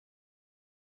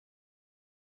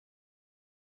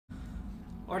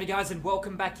Alrighty guys, and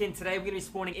welcome back in. Today we're going to be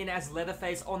spawning in as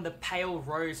Leatherface on the Pale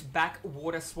Rose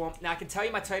Backwater Swamp. Now I can tell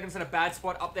you my totem's in a bad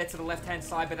spot up there to the left hand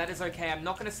side, but that is okay. I'm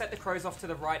not going to set the crows off to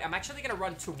the right. I'm actually going to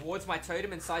run towards my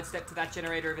totem and sidestep to that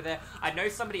generator over there. I know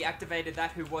somebody activated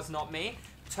that who was not me.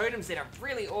 Totem's in a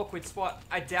really awkward spot.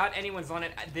 I doubt anyone's on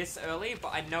it this early,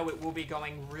 but I know it will be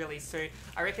going really soon.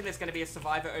 I reckon there's going to be a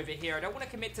survivor over here. I don't want to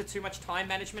commit to too much time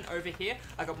management over here.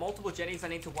 I've got multiple jennies I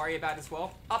need to worry about as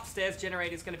well. Upstairs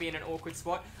generator is going to be in an awkward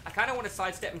spot. I kind of want to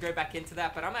sidestep and go back into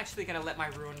that, but I'm actually going to let my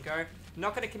ruin go.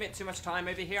 Not going to commit too much time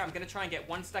over here. I'm going to try and get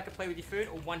one stack of play with your food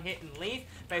or one hit and leave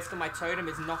based on my totem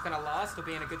is not going to last or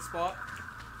be in a good spot.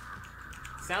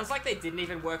 Sounds like they didn't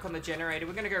even work on the generator.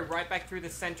 We're going to go right back through the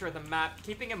center of the map.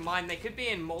 Keeping in mind, they could be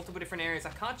in multiple different areas.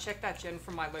 I can't check that gen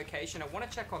from my location. I want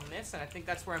to check on this, and I think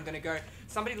that's where I'm going to go.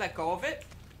 Somebody let go of it.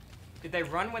 Did they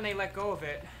run when they let go of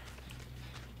it?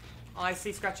 I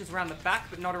see scratches around the back,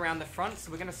 but not around the front,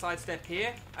 so we're going to sidestep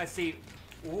here. I see...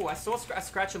 Ooh, I saw a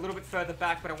scratch a little bit further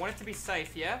back, but I want it to be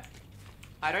safe, yeah?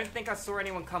 I don't think I saw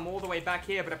anyone come all the way back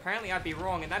here, but apparently I'd be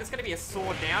wrong, and that is going to be a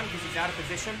sword down because he's out of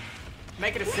position.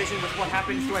 Make a decision with what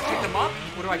happens. Do I pick them up,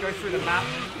 or do I go through the map?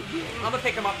 I'm gonna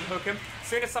pick them up and hook him. As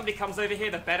soon as somebody comes over here,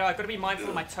 the better. I've got to be mindful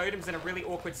of my totem's in a really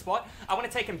awkward spot. I want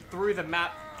to take him through the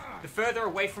map. The further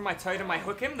away from my totem I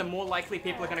hook him, the more likely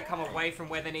people are going to come away from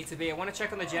where they need to be. I want to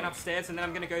check on the gen upstairs, and then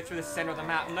I'm going to go through the center of the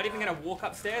map. I'm not even going to walk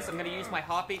upstairs. I'm going to use my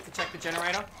heartbeat to check the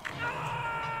generator.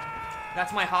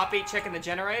 That's my heartbeat checking the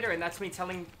generator, and that's me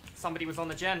telling somebody was on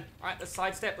the gen. Alright, let's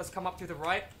sidestep. Let's come up to the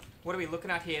right. What are we looking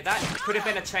at here? That could have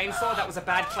been a chainsaw. That was a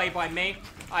bad play by me.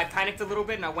 I panicked a little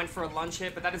bit and I went for a lunge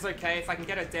hit, but that is okay. If I can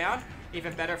get her down,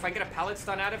 even better. If I get a pallet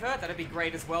stun out of her, that'd be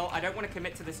great as well. I don't want to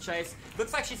commit to this chase.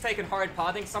 Looks like she's taken horrid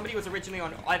pathing. Somebody was originally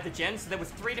on either gen, so there was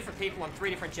 3 different people on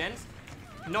 3 different gens.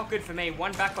 Not good for me.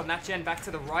 One back on that gen, back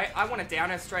to the right. I want to down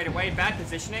her straight away. Bad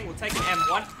positioning. We'll take an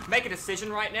M1. Make a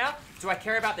decision right now. Do I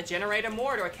care about the generator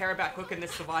more, or do I care about hooking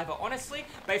this survivor? Honestly,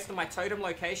 based on my totem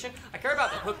location, I care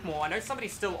about the hook more. I know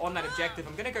somebody's still on that objective.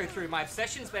 I'm going to go through. My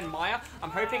obsession's been Maya.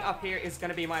 I'm hoping up here is going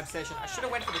to be my obsession. I should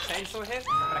have went for the chainsaw here,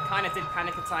 but I kind of did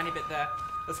panic a tiny bit there.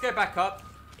 Let's go back up.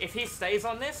 If he stays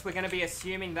on this, we're going to be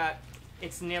assuming that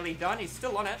it's nearly done. He's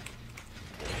still on it.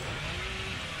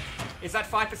 Is that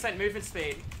 5% movement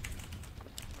speed?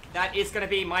 That is going to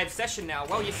be my obsession now.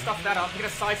 Well, you stuffed that up. I'm going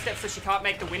to sidestep so she can't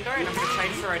make the window, and I'm going to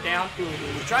chainsaw her down.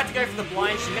 She tried to go for the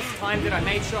blind. She mistimed it. I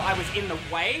made sure I was in the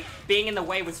way. Being in the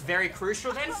way was very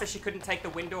crucial then, so she couldn't take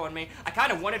the window on me. I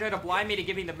kind of wanted her to blind me to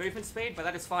give me the movement speed, but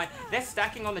that is fine. They're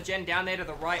stacking on the gen down there to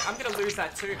the right. I'm going to lose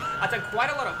that too. I've done quite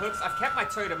a lot of hooks. I've kept my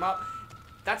totem up.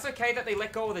 That's okay that they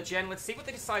let go of the gen. Let's see what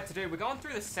they decide to do. We're going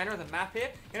through the center of the map here.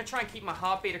 I'm going to try and keep my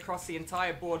heartbeat across the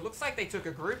entire board. Looks like they took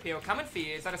a group here. We're coming for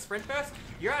you. Is that a sprint burst?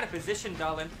 You're out of position,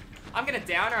 darling. I'm going to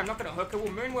down her. I'm not going to hook her.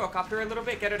 We'll moonwalk up her a little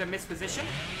bit. Get her to miss position.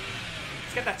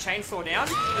 Let's get that chainsaw down.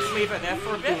 Let's leave her there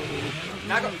for a bit.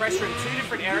 Now I've got pressure in 2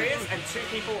 different areas and 2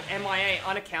 people MIA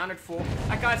unaccounted for.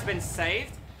 That guy's been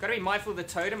saved. Gotta be mindful of the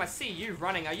totem. I see you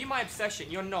running. Are you my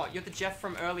obsession? You're not. You're the Jeff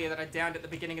from earlier that I downed at the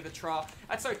beginning of the trial.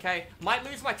 That's okay. Might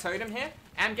lose my totem here.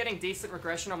 Am getting decent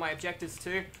regression on my objectives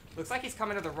too. Looks like he's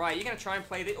coming to the right. You're gonna try and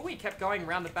play the... Oh, he kept going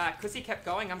around the back. Because he kept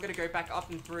going, I'm gonna go back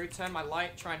up and through, turn my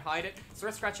light, try and hide it. Is there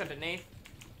a scratch underneath?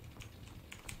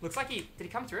 Looks like he... Did he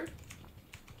come through?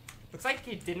 Looks like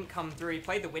he didn't come through. He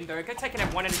played the window. Go take an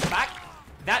M1 in the back.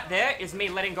 That there is me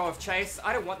letting go of chase.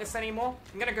 I don't want this anymore.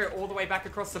 I'm going to go all the way back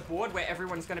across the board where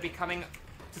everyone's going to be coming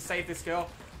to save this girl.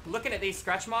 Looking at these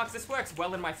scratch marks, this works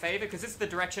well in my favor because this is the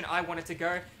direction I wanted to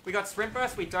go. We got sprint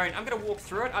burst, we don't. I'm going to walk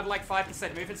through it. I'd like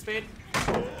 5% movement speed.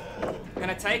 I'm going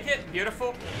to take it. Beautiful.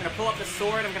 I'm going to pull up the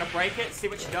sword. I'm going to break it. See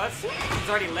what she does. She's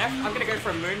already left. I'm going to go for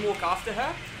a moonwalk after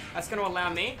her. That's going to allow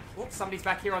me... Oops, somebody's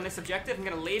back here on this objective. I'm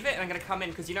going to leave it, and I'm going to come in,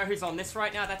 because you know who's on this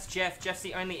right now? That's Jeff. Jeff's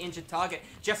the only injured target.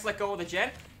 Jeff's let go of the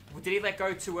gen. Did he let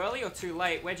go too early or too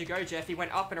late? Where'd you go, Jeff? He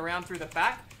went up and around through the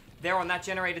back. They're on that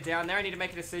generator down there. I need to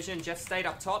make a decision. Jeff stayed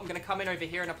up top. I'm going to come in over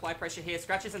here and apply pressure here.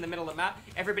 Scratches in the middle of the map.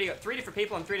 Everybody got 3 different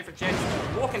people on 3 different gens.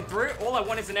 Walking through. All I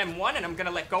want is an M1, and I'm going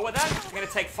to let go of that. I'm going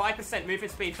to take 5%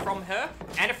 movement speed from her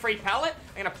and a free pallet.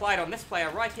 I'm going to apply it on this player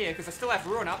right here, because I still have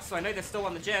Ruin up, so I know they're still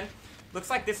on the gen. Looks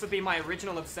like this would be my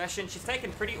original obsession. She's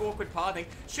taken pretty awkward pathing.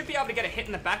 Should be able to get a hit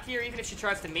in the back here, even if she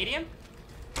tries to medium.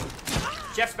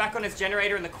 Jeff's back on his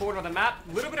generator in the corner of the map.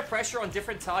 A little bit of pressure on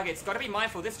different targets. Got to be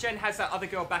mindful. This gen has that other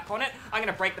girl back on it. I'm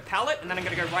going to break the pallet, and then I'm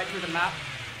going to go right through the map.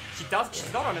 She does.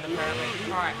 She's not on it, apparently.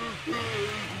 Alright.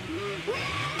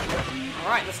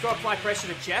 Alright, let's go apply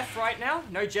pressure to Jeff right now.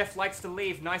 No, Jeff likes to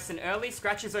leave nice and early.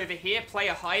 Scratches over here.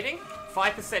 Player hiding.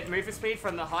 5% movement speed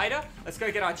from the hider. Let's go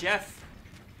get our Jeff.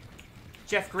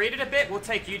 Jeff greeted a bit. We'll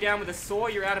take you down with a saw.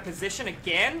 You're out of position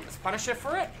again. Let's punish her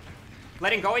for it.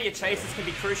 Letting go of your chases can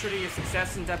be crucial to your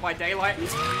success in Dead by Daylight.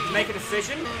 Make a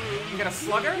decision. I'm going to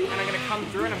slug her, and I'm going to come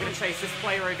through, and I'm going to chase this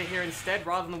player over here instead,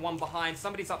 rather than the one behind.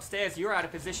 Somebody's upstairs. You're out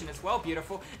of position as well.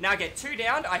 Beautiful. Now I get 2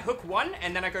 down. I hook 1,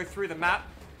 and then I go through the map.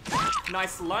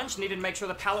 Nice lunge. Needed to make sure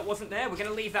the pallet wasn't there. We're going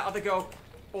to leave that other girl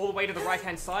all the way to the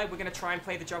right-hand side. We're going to try and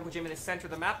play the jungle gym in the center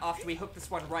of the map after we hook this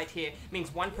one right here.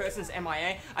 Means one person's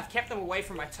MIA. I've kept them away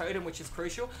from my totem, which is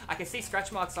crucial. I can see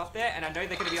scratch marks up there, and I know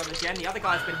they're going to be on the gen. The other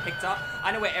guy's been picked up.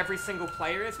 I know where every single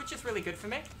player is, which is really good for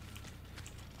me.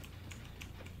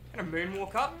 Gonna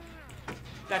moonwalk up.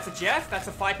 That's a Jeff. That's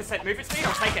a 5% movement speed.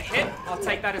 I'll take a hit. I'll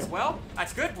take that as well.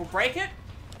 That's good. We'll break it.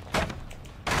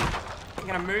 I'm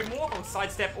gonna moonwalk. I'll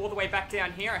sidestep all the way back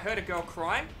down here. I heard a girl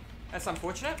crying. That's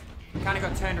unfortunate. Kind of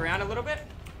got turned around a little bit.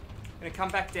 Gonna come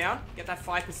back down, get that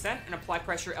 5%, and apply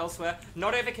pressure elsewhere.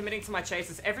 Not overcommitting to my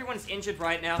chases. Everyone's injured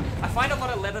right now. I find a lot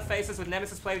of Leatherfaces with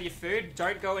Nemesis play with your food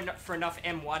don't go for enough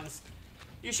M1s.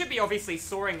 You should be obviously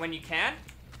soaring when you can,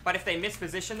 but if they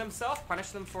misposition themselves, punish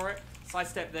them for it.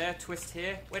 Sidestep there, twist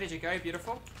here. Where did you go?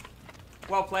 Beautiful.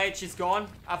 Well played, she's gone.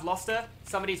 I've lost her.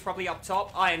 Somebody's probably up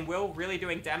top. I and Will really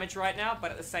doing damage right now,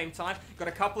 but at the same time, got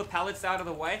a couple of pallets out of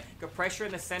the way. Got pressure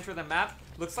in the center of the map.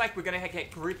 Looks like we're going to get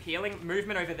group healing.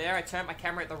 Movement over there. I turned my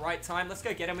camera at the right time. Let's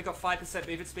go get him. We got 5%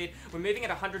 movement speed. We're moving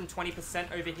at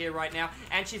 120% over here right now,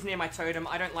 and she's near my totem.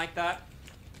 I don't like that.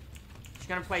 She's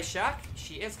going to play Shack.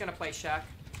 She is going to play Shack.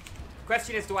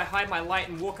 Question is, do I hide my light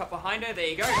and walk up behind her? There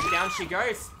you go. Down she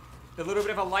goes. A little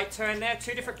bit of a light turn there.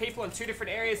 2 different people in 2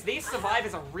 different areas. These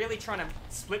survivors are really trying to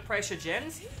split pressure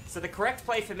gens. So the correct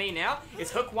play for me now is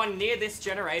hook 1 near this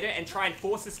generator and try and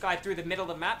force this guy through the middle of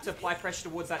the map to apply pressure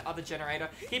towards that other generator.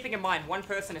 Keeping in mind, 1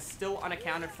 person is still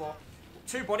unaccounted for.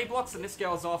 2 body blocks and this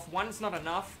girl's off. 1's not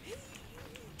enough.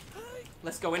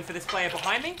 Let's go in for this player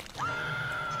behind me.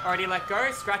 Already let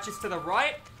go. Scratches to the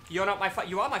right. You're not my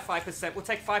you are my 5%. We'll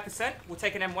take 5%. We'll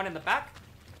take an M1 in the back.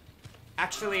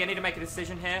 Actually, I need to make a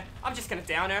decision here. I'm just going to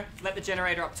down her. Let the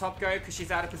generator up top go because she's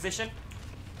out of position.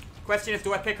 Question is,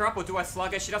 do I pick her up or do I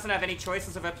slug her? She doesn't have any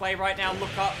choices of her play right now.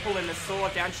 Look up, pull in the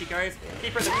sword, down she goes.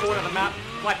 Keep her in the corner of the map.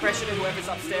 Apply pressure to whoever's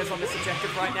upstairs on this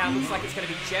objective right now. Looks like it's going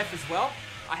to be Jeff as well.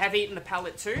 I have eaten the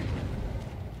pallet too.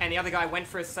 And the other guy went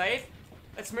for a save.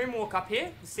 Let's moonwalk up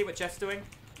here. Let's see what Jeff's doing.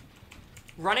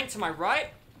 Running to my right.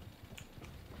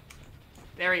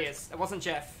 There he is. That wasn't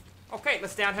Jeff. Okay,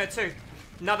 let's down her too.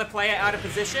 Another player out of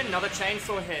position, another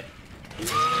chainsaw hit.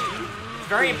 It's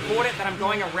very important that I'm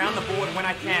going around the board when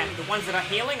I can. The ones that are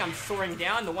healing, I'm soaring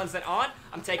down. The ones that aren't,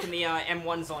 I'm taking the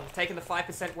M1s on. Taking the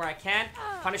 5% where I can,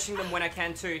 punishing them when I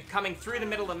can too. Coming through the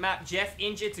middle of the map, Jeff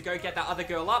injured to go get that other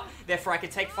girl up. Therefore, I can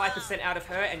take 5% out of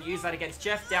her and use that against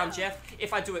Jeff. Down Jeff.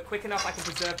 If I do it quick enough, I can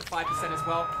preserve the 5% as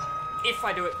well. If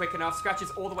I do it quick enough. Scratches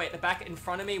all the way at the back in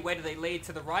front of me. Where do they lead?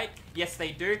 To the right? Yes,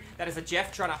 they do. That is a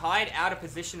Jeff trying to hide. Out of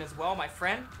position as well, my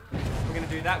friend. We're going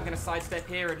to do that. We're going to sidestep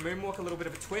here and moonwalk. A little bit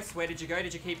of a twist. Where did you go?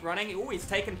 Did you keep running? Oh, he's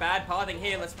taken bad pathing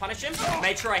here. Let's punish him.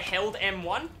 Made sure I held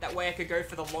M1. That way I could go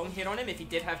for the long hit on him if he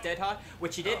did have dead hard,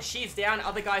 which he did. She's down.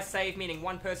 Other guys save, meaning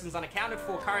 1 person's unaccounted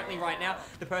for currently right now.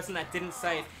 The person that didn't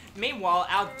save. Meanwhile,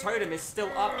 our totem is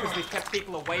still up because we've kept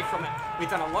people away from it. We've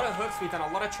done a lot of hooks. We've done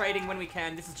a lot of trading when we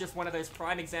can. This is just one of those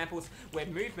prime examples where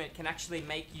movement can actually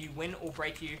make you win or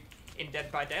break you in Dead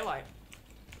by Daylight.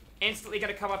 Instantly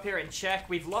going to come up here and check.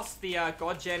 We've lost the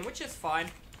God Gen, which is fine.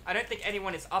 I don't think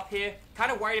anyone is up here.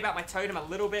 Kind of worried about my totem a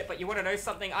little bit, but you want to know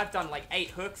something? I've done like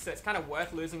 8 hooks, so it's kind of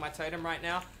worth losing my totem right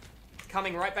now.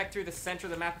 Coming right back through the center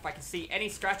of the map. If I can see any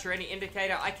scratch or any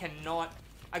indicator, I cannot.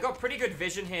 I got pretty good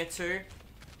vision here too.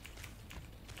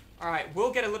 Alright,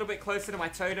 we'll get a little bit closer to my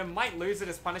totem. Might lose it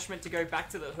as punishment to go back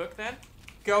to the hook then.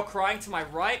 Girl crying to my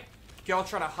right. Girl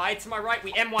trying to hide to my right.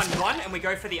 We M1 one and we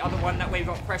go for the other one. That way we've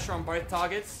got pressure on both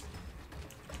targets.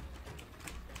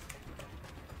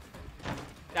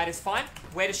 That is fine.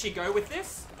 Where does she go with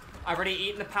this? I've already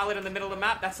eaten the pallet in the middle of the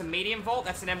map. That's a medium vault.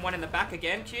 That's an M1 in the back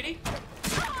again, cutie.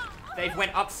 They've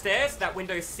went upstairs. That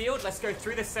window's sealed. Let's go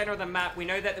through the center of the map. We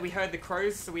know that we heard the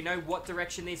crows, so we know what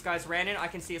direction these guys ran in. I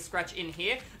can see a scratch in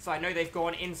here, so I know they've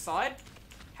gone inside.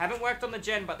 Haven't worked on the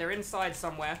gen, but they're inside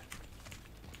somewhere.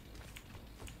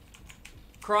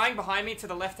 Crying behind me to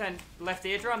the left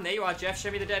eardrum. There you are, Jeff.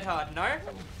 Show me the dead hard. No?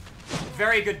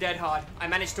 Very good dead hard. I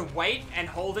managed to wait and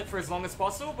hold it for as long as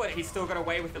possible, but he still got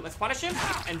away with it. Let's punish him.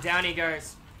 And down he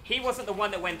goes. He wasn't the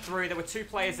one that went through. There were 2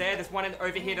 players there. There's one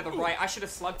over here to the right. I should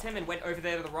have slugged him and went over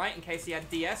there to the right in case he had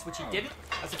DS, which he didn't.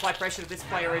 Let's apply pressure to this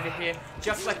player over here.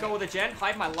 Just let go of the gen.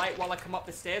 Hide my light while I come up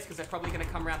the stairs because they're probably going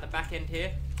to come around the back end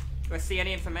here. Do I see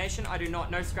any information? I do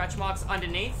not. No scratch marks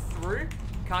underneath. Through.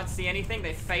 Can't see anything.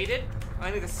 They faded.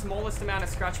 Only the smallest amount of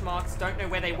scratch marks. Don't know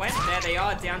where they went. There they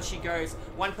are. Down she goes.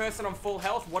 One person on full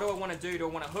health. What do I want to do? Do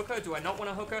I want to hook her? Do I not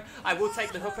want to hook her? I will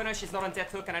take the hook on her. She's not on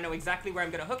death hook, and I know exactly where I'm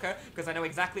going to hook her because I know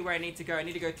exactly where I need to go. I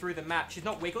need to go through the map. She's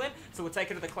not wiggling, so we'll take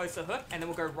her to the closer hook, and then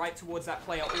we'll go right towards that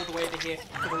player all the way over here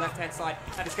to the left-hand side.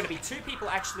 That is going to be 2 people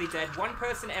actually dead. 1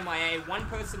 person MIA. 1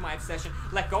 person my obsession.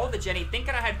 Let go of the Jenny.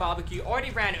 Thinking I had barbecue. Already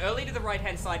ran early to the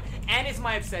right-hand side, and is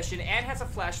my obsession, and has a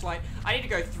flashlight. I need to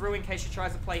go through in case she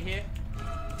tries to play here.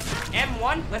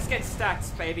 M1, let's get stacks,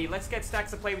 baby. Let's get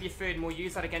stacks to play with your food, and we'll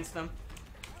use that against them.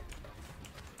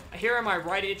 Here on my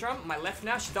right eardrum, my left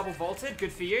now, she double vaulted.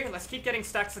 Good for you. Let's keep getting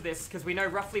stacks of this, because we know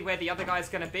roughly where the other guy's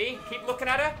going to be. Keep looking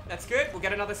at her. That's good. We'll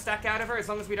get another stack out of her, as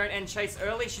long as we don't end chase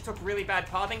early. She took really bad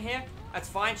pathing here. That's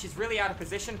fine. She's really out of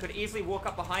position. Could easily walk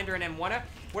up behind her and M1 her.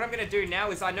 What I'm going to do now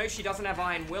is I know she doesn't have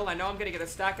Iron Will. I know I'm going to get a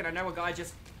stack, and I know a guy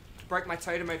just broke my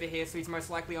totem over here, so he's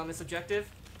most likely on this objective.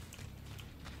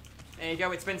 There you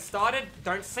go, it's been started.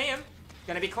 Don't see him.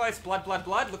 Gonna be close. Blood, blood,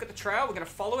 blood. Look at the trail. We're gonna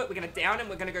follow it. We're gonna down him.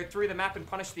 We're gonna go through the map and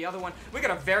punish the other one. We got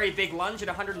a very big lunge at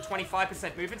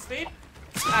 125% movement speed.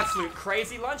 Absolute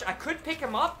crazy lunge. I could pick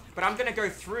him up, but I'm gonna go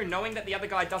through knowing that the other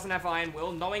guy doesn't have Iron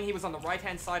Will, knowing he was on the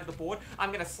right-hand side of the board.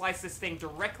 I'm gonna slice this thing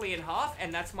directly in half,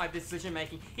 and that's my decision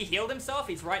making. He healed himself.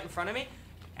 He's right in front of me.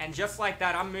 And just like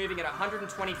that, I'm moving at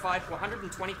 125 to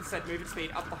 120% movement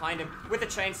speed up behind him with a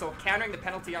chainsaw, countering the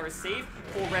penalty I receive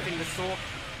for revving the saw.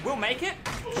 We'll make it.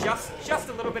 Just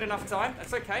a little bit enough time.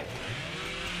 That's okay.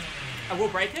 I will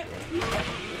break it.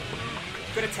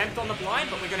 Good attempt on the blind,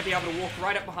 but we're going to be able to walk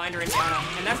right up behind her and down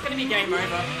her. And that's going to be game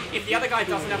over. If the other guy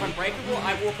doesn't have Unbreakable,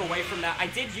 I walk away from that. I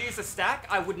did use a stack.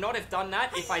 I would not have done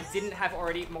that if I didn't have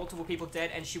already multiple people dead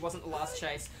and she wasn't the last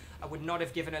chase. I would not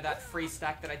have given her that free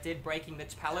stack that I did, breaking the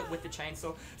pallet with the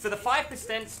chainsaw. So the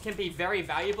 5% can be very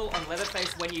valuable on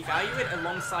Leatherface when you value it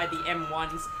alongside the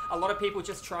M1s. A lot of people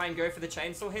just try and go for the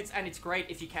chainsaw hits, and it's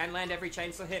great if you can land every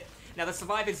chainsaw hit. Now, the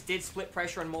survivors did split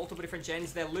pressure on multiple different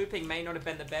gens. Their looping may not have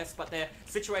been the best, but their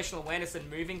situational awareness and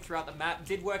moving throughout the map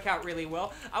did work out really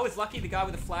well. I was lucky the guy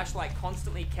with the flashlight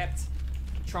constantly kept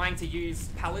trying to use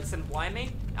pallets and blind me.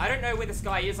 I don't know where this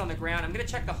guy is on the ground. I'm going to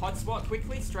check the hotspot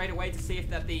quickly straight away to see if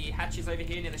that the hatch is over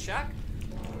here near the shack.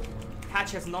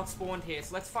 Hatch has not spawned here,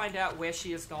 so let's find out where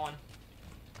she has gone.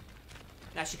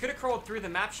 Now, she could have crawled through the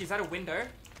map. She's at a window.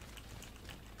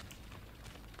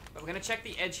 But we're going to check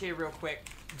the edge here real quick.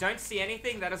 Don't see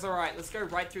anything. That is alright. Let's go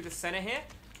right through the center here.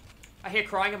 I hear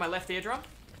crying in my left eardrum.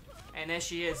 And there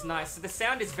she is. Nice. So the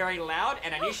sound is very loud,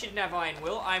 and I knew she didn't have Iron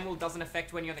Will. Iron Will doesn't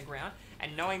affect when you're on the ground.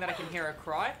 And knowing that I can hear her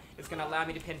cry is going to allow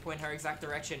me to pinpoint her exact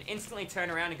direction. Instantly turn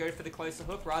around and go for the closer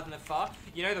hook rather than the far.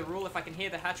 You know the rule, if I can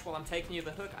hear the hatch while I'm taking you to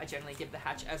the hook, I generally give the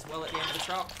hatch as well at the end of the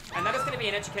trial. And that is going to be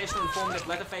an educational, informative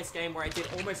Leatherface game where I did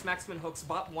almost maximum hooks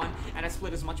but one, and I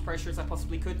split as much pressure as I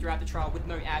possibly could throughout the trial with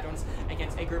no add-ons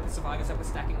against a group of survivors that were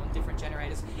stacking on different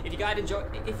generators. If you guys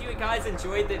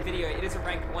enjoyed the video, it is a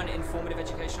ranked 1 informative,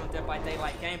 educational Dead by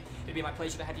Daylight game. It'd be my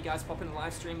pleasure to have you guys pop in the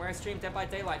live stream where I stream Dead by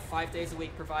Daylight 5 days a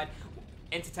week, provide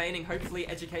entertaining, hopefully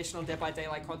educational Dead by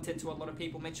Daylight content to a lot of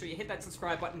people. Make sure you hit that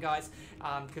subscribe button, guys,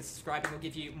 because subscribing will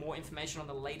give you more information on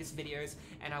the latest videos,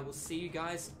 and I will see you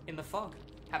guys in the fog.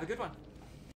 Have a good one.